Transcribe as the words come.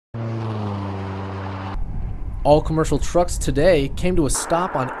All commercial trucks today came to a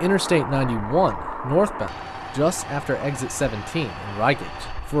stop on Interstate 91, northbound, just after exit 17 in Ryegate,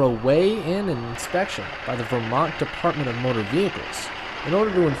 for a weigh-in and inspection by the Vermont Department of Motor Vehicles in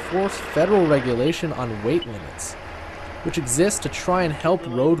order to enforce federal regulation on weight limits, which exists to try and help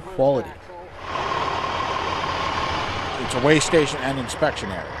road quality. It's a weigh station and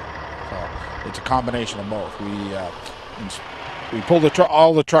inspection area, so it's a combination of both. We pull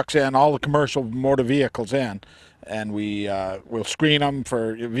all the trucks in, all the commercial motor vehicles in, and we'll screen them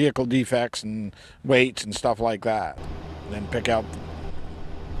for vehicle defects and weights and stuff like that. Then pick out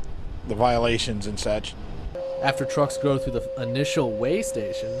the violations and such. After trucks go through the initial weigh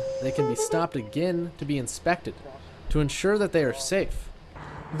station, they can be stopped again to be inspected to ensure that they are safe.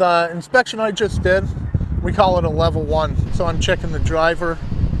 The inspection I just did, we call it a level 1. So I'm checking the driver,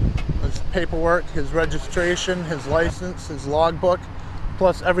 his paperwork, his registration, his license, his logbook,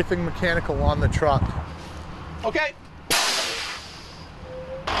 plus everything mechanical on the truck. Okay.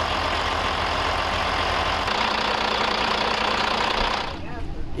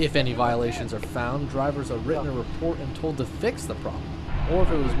 If any violations are found, drivers are written a report and told to fix the problem. Or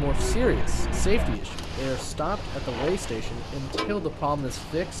if it was more serious safety issue, they are stopped at the weigh station until the problem is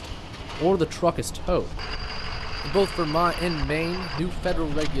fixed or the truck is towed. In both Vermont and Maine, new federal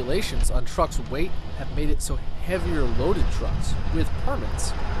regulations on trucks' weight have made it so heavier loaded trucks with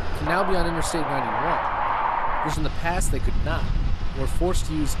permits can now be on Interstate 91, which in the past they could not, or forced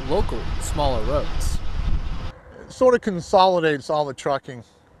to use local, smaller roads. It sort of consolidates all the trucking.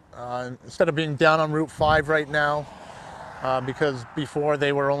 Instead of being down on Route 5 right now, because before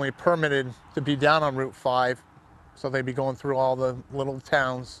they were only permitted to be down on Route 5, so they'd be going through all the little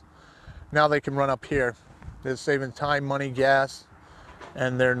towns. Now they can run up here. They're saving time, money, gas,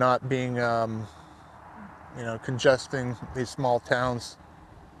 and they're not being, congesting these small towns.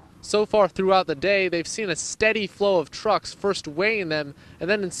 So far throughout the day, they've seen a steady flow of trucks first weighing them and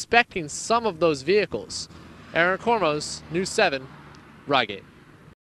then inspecting some of those vehicles. Aaron Cormos, News 7, Ryegate.